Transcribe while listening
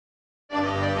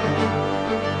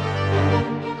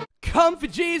come for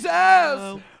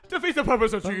Jesus. Defeat the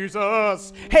purpose of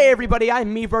Jesus. Hey everybody,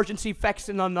 I'm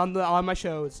Eemergencyexit on my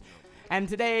shows, and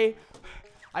today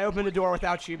I opened the door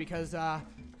without you because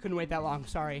couldn't wait that long.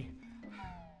 Sorry.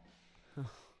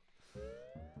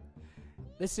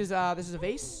 This is a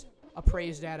vase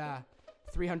appraised at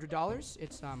 $300.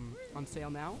 It's on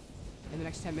sale now. In the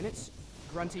next 10 minutes,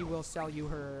 Grunty will sell you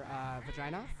her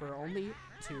vagina for only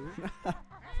 $2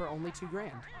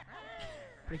 grand.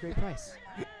 Pretty great price.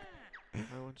 I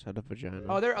once had a vagina.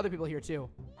 Oh, there are other people here too.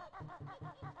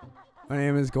 My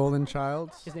name is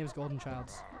Goldenchild. His name is Goldenchild.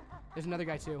 There's another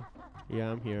guy too. Yeah,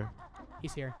 I'm here.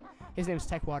 He's here. His name's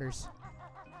Techwaters.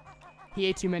 He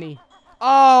ate too many.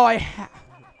 Oh,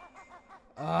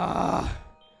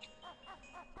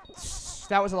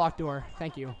 that was a locked door.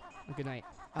 Thank you. Good night.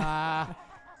 Fuck,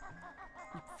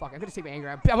 I'm gonna take my anger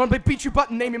out. I'm gonna beat your butt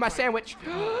and name you my sandwich.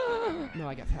 No,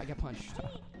 I got punched.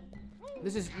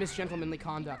 This is misgentlemanly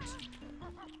conduct.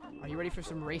 Are you ready for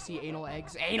some racy anal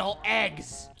eggs? Anal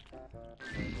eggs!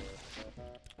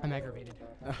 I'm aggravated.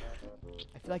 I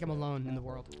feel like I'm alone in the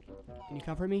world. Can you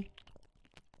comfort me?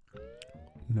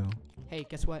 No. Hey,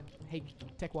 guess what? Hey,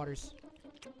 Techwaters.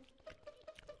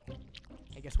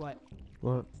 Hey, guess what?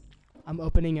 What? I'm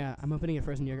opening a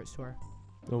frozen yogurt store.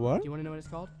 The what? Do you want to know what it's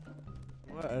called?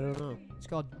 What? I don't know. It's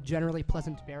called Generally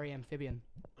Pleasant Berry Amphibian.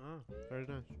 Oh, very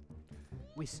nice.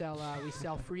 We sell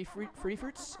fruity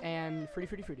fruits and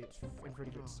fruity fruits.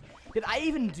 Did I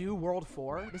even do World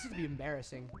 4? This is to be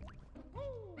embarrassing.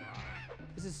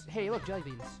 This is, hey, look, jelly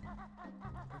beans.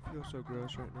 I feel so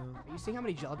gross right now. Are you seeing how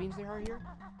many jelly beans there are here?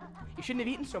 You shouldn't have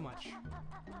eaten so much.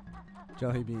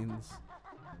 Jelly beans.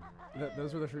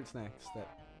 Those were the fruit snacks that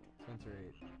Spencer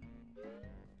ate.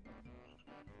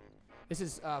 This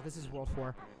is World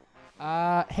 4.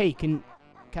 Hey, can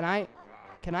I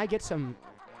get some?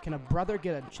 Can a brother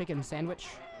get a chicken sandwich?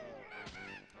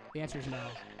 The answer is no.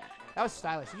 That was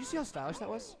stylish. Did you see how stylish that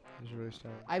was? It was really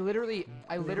stylish. I literally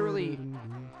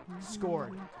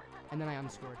scored, and then I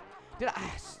unscored. Did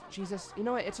I? Jesus. You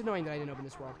know what? It's annoying that I didn't open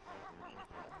this world.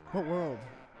 What world?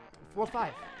 World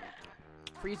 5.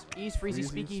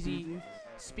 Freezy,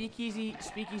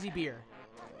 speakeasy beer.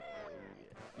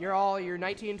 Your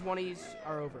 1920s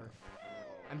are over.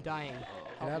 I'm dying.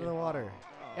 Get out of the water.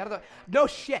 Out of the. No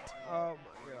shit. Oh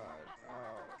my god.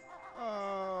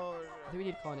 Oh. I think we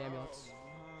need to call an ambulance.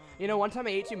 You know, one time I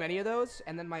ate too many of those,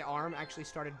 and then my arm actually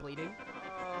started bleeding.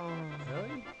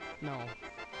 Really? No,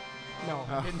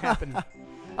 it didn't happen.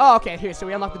 Oh, okay. Here, so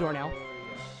we unlocked the door now.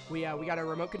 We got a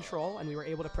remote control, and we were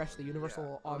able to press the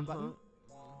universal on button.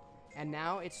 And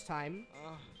now it's time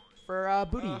for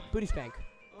booty spank.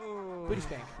 Booty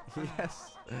spank.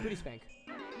 Yes. Booty spank.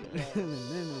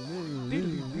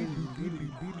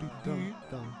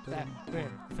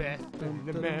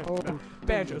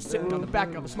 Banjo sitting on the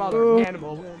back of a smaller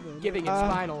animal, giving it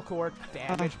spinal cord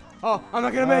damage. Oh, I'm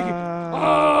not gonna make it.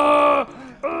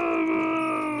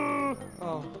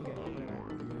 Oh, okay.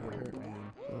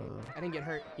 I didn't get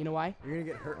hurt. You know why? You're gonna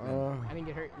get hurt, man. I didn't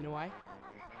get hurt. You know why?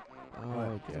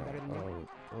 Oh, Is it better than you?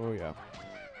 Oh yeah.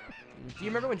 Do you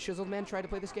remember when Chiseled Man tried to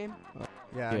play this game?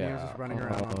 Yeah, and he was just running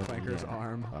around on Clanker's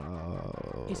arm.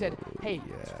 He said, hey,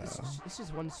 this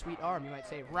is one sweet arm. You might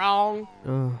say, wrong.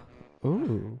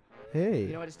 Ooh. Hey.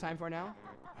 You know what it's time for now?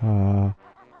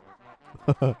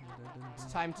 It's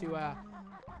time to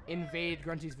invade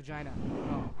Grunty's vagina.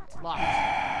 Oh, it's locked.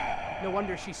 No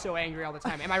wonder she's so angry all the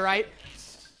time. Am I right?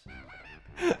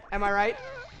 Am I right?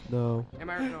 No. Am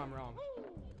I right? No, I'm wrong.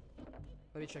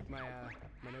 Let me check my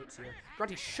my notes here.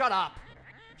 Grunty, shut up!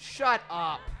 Shut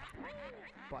up!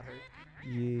 Butt hurt.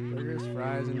 Burgers,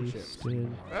 fries, and chips.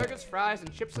 Burgers, fries,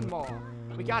 and chips and more.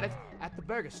 We got it at the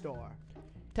burger store.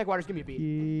 Techwaters, give me a beat.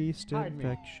 Yeast Hide me.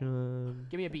 infection.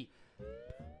 Give me a beat.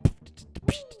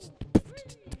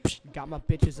 Got my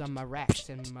bitches on my racks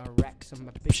and my racks on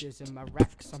my bitches and my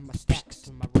racks on my stacks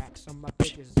and my racks on my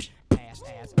bitches. Ass,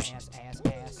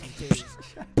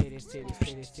 and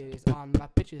titties on my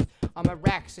bitches, on my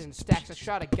racks and stacks. I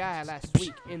shot a guy last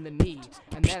week in the knee,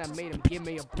 and then I made him give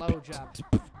me a blowjob,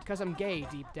 cause I'm gay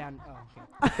deep down. Oh,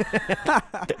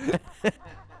 okay.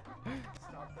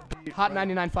 Hot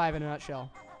 99.5 in a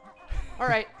nutshell. All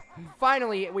right,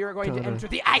 finally we are going to enter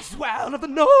the ice world of the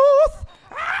north.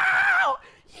 Ow!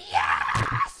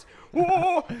 Yes!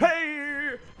 Oh,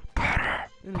 hey!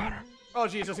 Oh,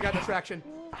 Jesus, I got distraction.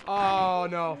 Oh,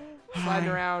 no. Sliding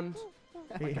around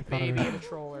like a baby in a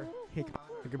troller.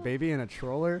 Like a baby in a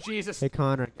troller? Jesus. Hey,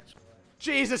 Connor.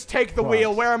 Jesus, take the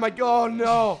wheel. Where am I going?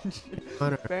 No.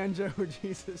 Connor. Banjo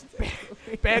Jesus.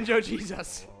 Banjo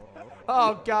Jesus.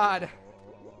 Oh, God.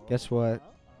 Guess what?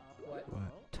 What?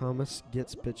 Thomas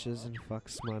gets bitches and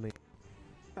fucks money.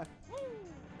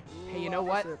 know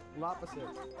what? Opposite.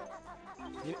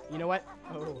 You know what?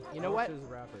 Oh, You know what? is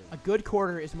rapper. A good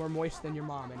quarter is more moist than your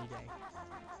mom any day.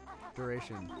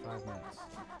 Duration 5 minutes.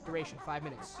 Duration, 5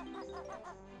 minutes.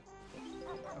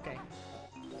 Okay.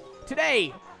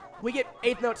 Today, we get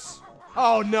 8th notes.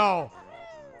 Oh, no.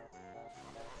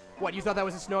 What, you thought that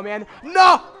was a snowman?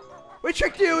 No! We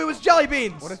tricked you, it was jelly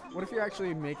beans! What if you're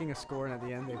actually making a score and at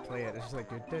the end they play it? It's just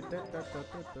like What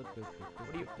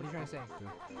are you trying to say?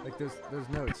 like those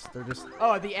notes. They're just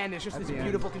Oh, at the end, it's just At this the end.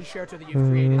 beautiful concerto that you've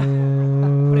created.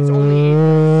 But it's only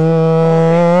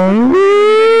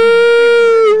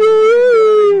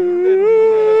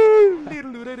 8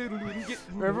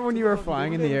 remember when you were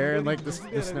flying in the air and like the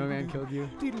snowman killed you?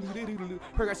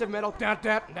 Progressive metal. You can't do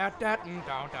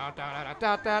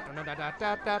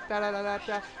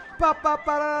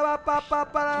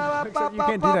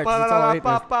that 'cause it's all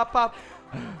 8-bit.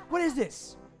 What is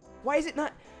this? Why is it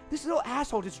not? This little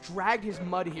asshole just dragged his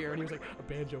mud here, and he was like, "A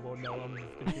banjo won't know I'm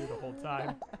been here the whole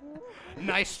time."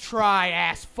 Nice try,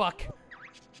 ass fuck.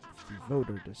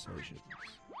 Voter decisions.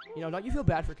 You know, don't you feel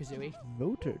bad for Kazooie?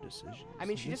 Voter decisions. I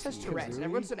mean, she just has Tourette's, and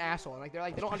everyone's an asshole. And like,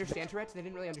 they don't understand Tourette's. They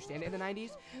didn't really understand it in the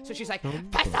 90s. So she's like,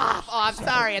 "Piss off! Oh, I'm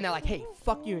sorry." And they're like, "Hey,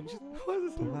 fuck you." And she's like, "What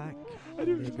is this?" Black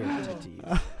identity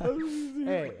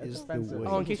Hey, it's is the offensive. way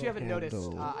Oh, in case you haven't to noticed,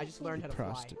 handle I just learned how to fly.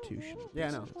 prostitution. Yeah,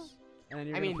 I know. business. And then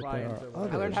you're I gonna mean, fly there into are the-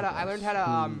 I learned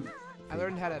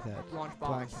how to that launch black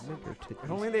bombs. nigger titties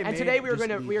If only they And made today we are just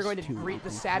going to leads greet the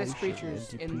saddest inflation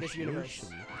creatures and in this universe.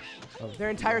 depreciation of Their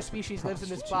entire the species lives in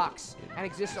this box and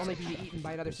exists only to be eaten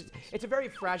by another system. It's a very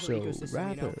fragile So ecosystem,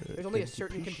 you know. rather There's only a than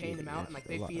certain contained amount, and like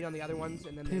they depreciate feed on the other ones,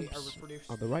 and then they are pimps reproduced.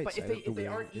 on the right But side if of they the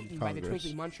aren't wing eaten in by the Congress,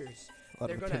 twinkly munchers, a lot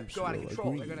they're of gonna pimps go out of will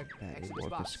control. They're agree gonna that exit a this more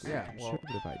box. fiscally Yeah, well-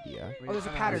 conservative idea Oh, there's a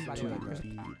pattern, by the way.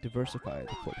 to diversify the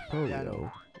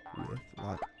portfolio with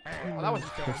lot Oh, that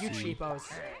wasn't fair. You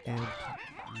cheapos. and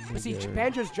But see, nigger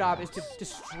Banjo's job is to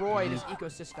destroy this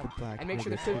ecosystem black and make sure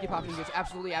the nigger Twinkie Popping gets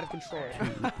absolutely out of control. to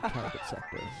the private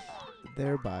sector,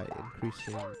 thereby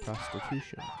increasing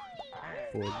prostitution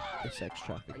for the sex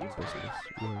trafficking business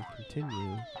will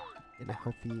continue in a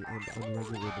healthy and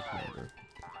unregulated manner.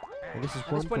 And this is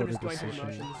At one this point, I'm voter just going through the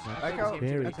decision motions. that I like how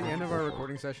very at the end of our controversial.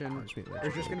 recording session, As we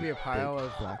there's just gonna mentioned, be a pile big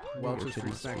of black Welch's nigger fruit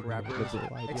titties snack being a wrappers,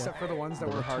 liberal idea, except for the ones that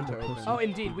but were hard to Latino open. Oh, person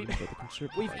indeed. being for the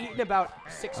conservative We've idea. eaten about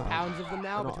 6 pounds of them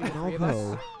now And between the al- three of and us.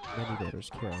 although many voters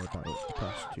care about the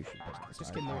prostitution business,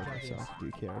 Just I kidding, more myself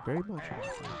do care very much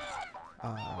about that.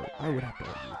 I would have to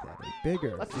argue that a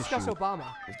bigger Let's discuss issue Obama.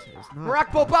 is not Barack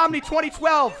Obama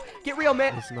 2012. Get real,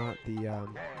 man. Is not the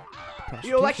The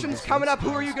election's coming up.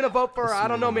 Who are you gonna vote for? I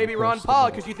don't know. Maybe Ron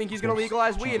Paul, because you think he's gonna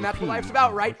legalize weed, and that's what life's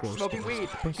about, right? Smoking weed,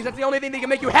 because that's the only thing that can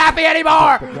make you happy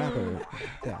anymore. But rather,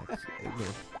 that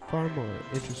far more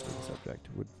interesting subject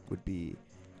would be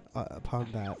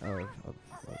upon that of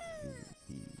the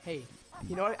Hey,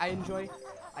 you know what I enjoy?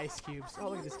 Ice cubes. Oh,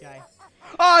 look at this guy.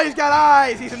 Oh, he's got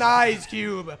eyes. He's an ice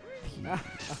cube.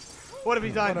 What have he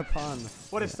What a done? pun.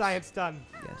 What has science done?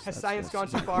 yes, Has science gone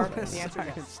too far? The answer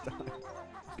is Science done.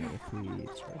 if we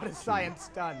what has science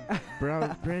done?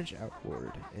 branch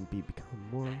outward and become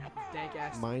more Dank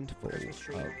ass. mindful Christmas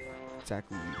tree. of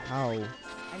exactly how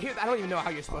I don't even know how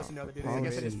you're supposed to know to do this. I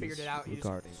guess I just figured it out.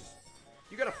 regarding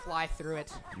You gotta fly through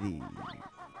it. the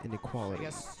inequality I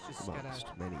guess just amongst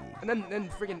many. And then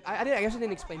freaking, I guess I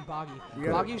didn't explain Boggy. You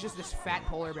gotta- Boggy's just this fat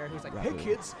polar bear who's like, "Hey Rather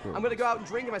kids, I'm than- gonna go out and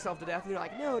drink myself to death." And you're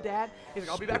like, "No, Dad." He's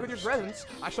like, "I'll be back with your presents.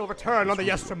 I shall return on the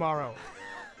yes tomorrow."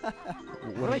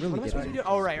 What am I supposed to do?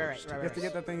 Oh, right. You have to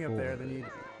get that thing up there, then you.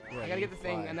 I gotta get the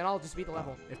thing, and then I'll just beat the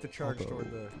level. You have to charge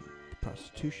toward the. The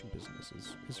prostitution business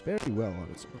is very well on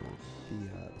its own.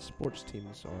 The sports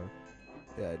teams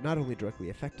are not only directly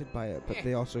affected by it, but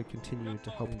they also continue to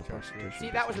help the prostitution. See,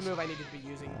 that was the business. move I needed to be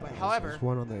using. But There's however,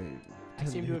 one on the I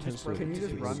seem to have just broken Can you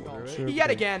just into run his through it? conservative Yet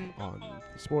again. on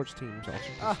the sports teams also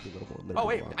tends to be a little more liberal. Oh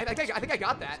wait, on I think I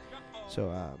got that. So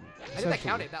I think that essentially,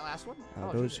 counted. That last one.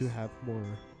 Oh, those who Jesus. have more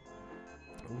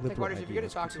liberal Techwaters, if you're gonna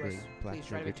ideas talk to us, considering black please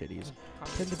try to nigger make titties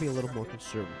comment. tend to be a little more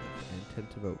conservative and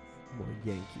tend to vote more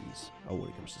Yankees when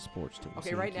it comes to sports teams.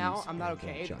 Okay, right now Yankees I'm not and,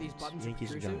 okay that these Giants. buttons are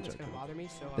Yankees and protrusive. Giants It's are gonna kind bother me.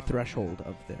 So of the threshold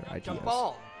of their ideas. jump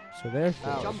ball. So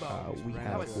therefore, Jumbo. we That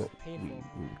have was what painful.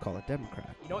 we would call a Democrat.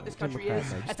 You know what this A country Democrat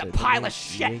is? likes That's a the pile of Yan-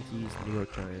 shit. Yankees, New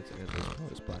York Giants, and as well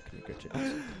as black nigger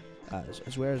titties.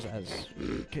 As well as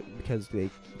because they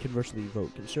conversely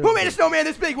vote conservative. Who made a snowman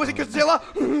this big? Was it Godzilla?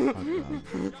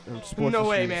 on sports No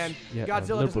way, issues, man. yet, Godzilla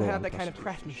doesn't liberal have on that kind of prostitution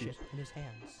craftsmanship issues. in his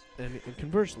hands. And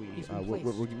conversely, He's what replaced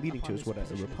we're leading upon to is his what a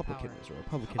position of Republican power. is. A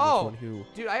Republican Oh, is one who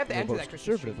Dude, I have to Well, enter votes that Christmas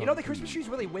tree. conservative You know on the Christmas the tree's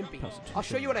really wimpy. prostitution I'll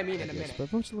show you what I mean in a ideas, minute. but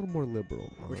votes a little more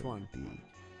liberal. Which on one?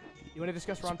 The You want to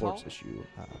discuss Ron Paul? sports issue.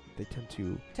 They tend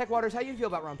to Techwaters, how do you feel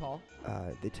about Ron Paul?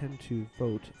 they tend to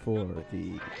vote for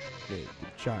the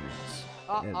Giants.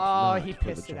 and Oh, not he for the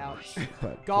pissed it out. Giants,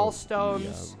 but for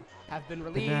Gallstones have been the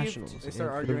relieved. Nationals They and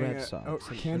start for the arguing, Red Sox oh,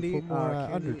 and candy, for more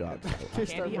candy. underdogs. They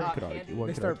start One could candy. argue, one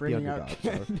They could start argue bringing the out underdogs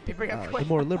candy. They bring up the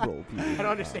more liberal view. I don't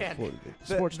understand. For the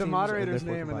The- sports the teams, moderator's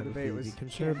and therefore name in the combined with debate was the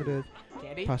conservative Candy?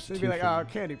 So they'd prostitution. be like, oh,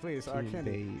 candy, please, team,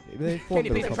 candy. They formed Candy,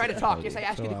 the please, I'm trying to Republican talk. Party. Yes, I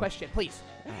asked you the So, question. Please.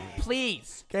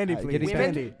 Please. Candy, please. getting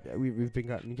Women? back, we've been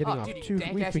getting Oh, off dude, too.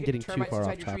 dank We've ass been you getting get too termites far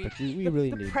off inside your topic. tree. We The- really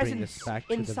the need to bring this presents back to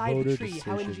the inside voter the tree.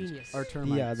 How decisions. ingenious. Or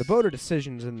termites. The voter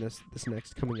decisions in this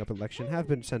next coming up election have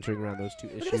been centering around those two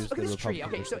Look at issues. this, look the at this tree. Republican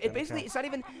Okay, versus so the it basically, Democrat. it's not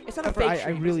even, it's not a However, fake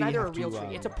tree. I really it's neither a have real to,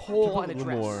 tree. It's a to pole put on a little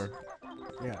dress. more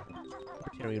Yeah.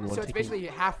 libertarian one So it's taking basically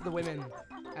half of the women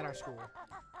at our school.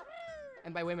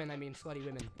 And by women, I mean slutty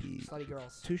women, the slutty girls.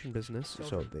 prostitution business. So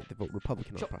Children. they vote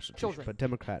Republican on Chil- prostitution, children. but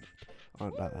Democrat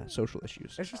on social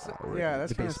issues. It's just, or yeah, that's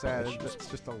the kind of baseball sad. issues. It's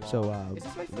just a law. So Is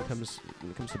this my when it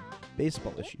comes to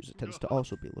baseball issues, it tends to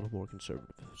also be a little more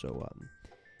conservative. So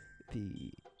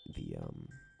the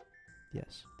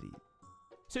yes the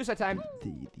Suicide time.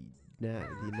 the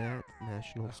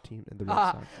Nationals team and the Red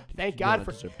Ah, Sox thank do God not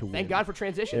for deserve to thank win. God for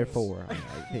transitions. Therefore, I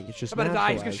think it's just I'm about to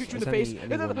die. He's natural gonna shoot you in as the face.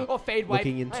 anyone Oh, fade wipe.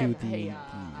 looking into I'm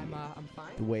fine.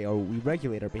 the way we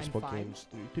regulate our baseball fine. games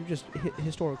through just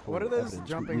historical What are those evidence.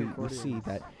 jumping we accordions? see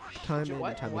that time and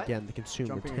What? time What? again the consumer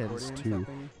Jumping tends accordions, to that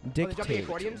thing? jumping dictate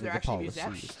accordions, they're the actually musettes?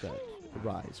 policies that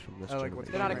arise from this Oh, like what's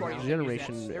generation. They're not Right now. accordions.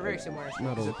 Generation, They're very similar. not Is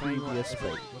only it playing previous, what- but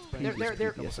what's playing They're- previous,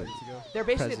 they're- previous, seconds ago? They're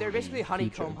basically present,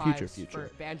 honeycomb future, hives future.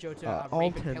 for Banjo to all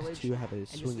rape and tend pillage. to have a And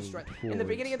just swinging destroy. towards In the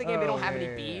beginning of the game, they don't Oh, have yeah,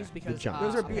 any yeah, yeah. bees because giants.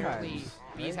 Those are apparently beehives,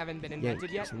 bees right? haven't been invented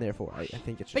yet. and therefore I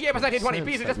think it's The just game was makes 1920. sense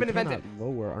Bees have that just been we cannot invented.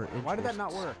 lower our Why did that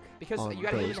not interests work? Because on you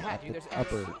gotta hit him in those the head, at dude. the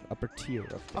There's upper tier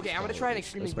of Okay, I'm gonna baseball, try an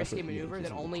extremely risky especially maneuver that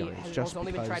because of the only Giants, has just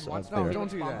only been tried because once. of No, their,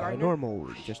 don't do that. normal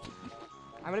just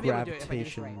I'm gonna be able to do it if I do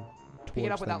this gravitation right. Pick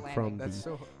it up towards without them from landing. That's the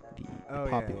so. the Oh, yeah,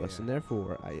 populace, yeah. and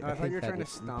therefore I thought think you were that trying to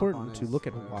it's stomp important on to his, look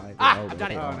at why they Ah, are I've where done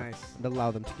they it. Oh, are nice. and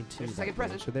allow them to continue. There's a second that way.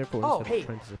 present. So therefore, Oh, instead hey. of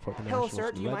trying to support the Hello, Nationals sir.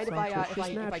 and Do you Red mind if Sox, I which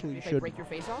just naturally if I should break your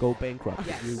face off? go bankrupt,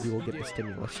 Yes, we will you get do. the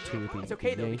stimulus to the It's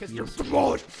okay, the though, because Yankees you're and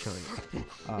demolished.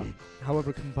 Giants.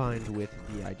 However, combined with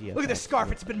the idea Look at that, this scarf.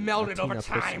 It's been melted over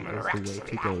Latina pussy time. is the way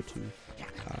to go to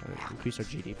increase our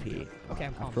GDP. Okay,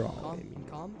 I'm calm. After I'm all, calm. I mean, I'm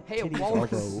calm. Hey, a titties,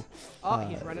 walrus. although Oh,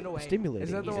 he's running away. stimulating,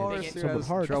 Is that the He's a walrus bigot. who somewhat has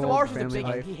hard. The trouble walrus with is a family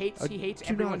bigot. life? He hates do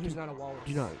everyone not- who's not a walrus.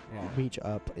 do not Yeah. reach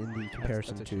up in the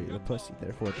comparison that's to what you the do. pussy.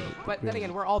 Therefore, But then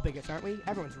again, we're all bigots, aren't we?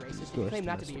 Everyone's racist. If you Course, claim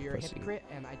not to be, domestic you're a pussy. hypocrite,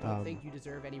 and I don't think you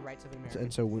deserve any rights of an American.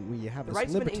 and so when we have The this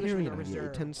rights of an Englishman libertarian are idea, it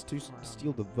reserved. tends to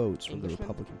steal the votes from the Englishman?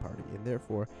 Republican Party, and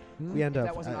therefore Hmm? we end If that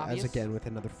up wasn't as obvious. again with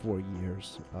another 4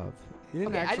 years of You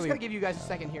didn't Okay, I just actually. gotta give you guys a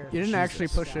second here. You didn't actually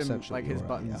Jesus, push him essentially, like his or a,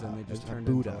 buttons, and they just a turned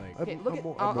Buddha. into like. Okay, look at.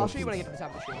 I'll show you when I get to the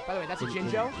top of the screen. By the way, that's a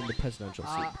Jinjo. in the presidential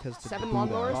seat because the 7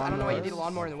 Buddha, lawnmowers. I don't know why you need a Lawnmowers.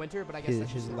 lawnmower in the winter, but I guess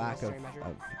that's his just a lack of, necessary measure.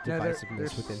 of Yeah, they're-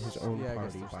 divisiveness within his own yeah, I guess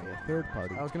party they're by still- a third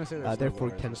party. I was gonna say there's Therefore,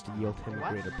 snowblowers. tends to yield him a What?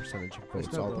 greater percentage of There's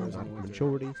votes, although snowblowers not in the the winter.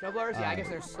 majority. Snowblowers? Yeah, I guess uh,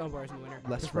 there's snowblowers in the winter.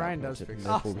 Less Because Brian does fragmented, fix and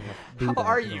it. therefore we have How Buddha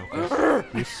are in you? office,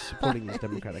 who's supporting his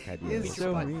democratic ideas. It's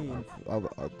so But- mean.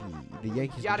 The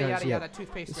Yankees Yada and yada Giants, yada.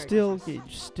 Toothpaste. Merry still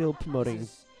Christmas. still promoting This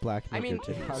is- black I mean,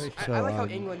 nigger Probably- titties. I like how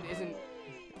England isn't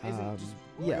just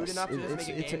rude yes, enough to just it's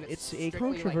make a game that's it's a strictly,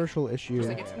 like, controversial issue, just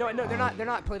like it's, no, they're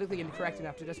not politically incorrect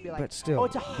enough to just be like, but still, oh,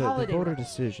 it's a the holiday. voter Got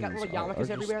decisions little are yarmulkes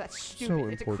just everywhere. That's so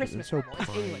stupid. It's a important Christmas and so symbol. It's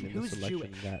prime England. in Who's this election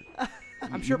Jewish? that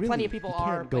I'm you sure really, plenty of people you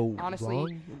are, can't but go honestly,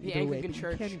 wrong the either way, Anglican but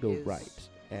Church you can go is- right,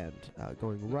 and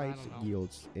going I right don't know.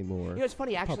 yields a more You know, it's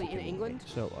funny actually. In Republican England,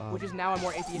 so, which is now a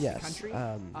more atheistic yes, country,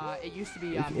 it used to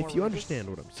be if more you religious, understand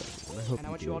what I'm saying, and I hope and I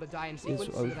you want do, you all to die in is sequence.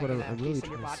 so that I what can I'm peace really in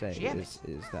trying your to body. say Jam it.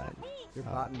 is that You're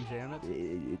bot and jam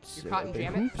it. it's Your cotton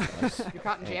jam it? behooves us, Your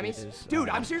cotton and it jammies, is, dude.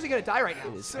 I'm seriously gonna die right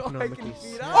now. it is So I can economically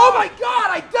feed sound. up. Oh my God,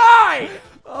 I died!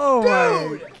 Oh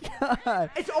Dude! my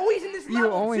god. It's always in this You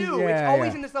level always- too. It's yeah, always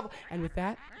yeah. in this level. And with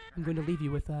that, I'm going to leave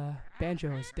you with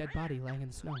Banjo's dead body laying in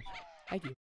the snow. Thank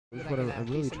you. What That I I'm can,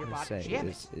 really peace in your trying to body. say Jam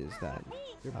is that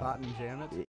You're bot and jam it.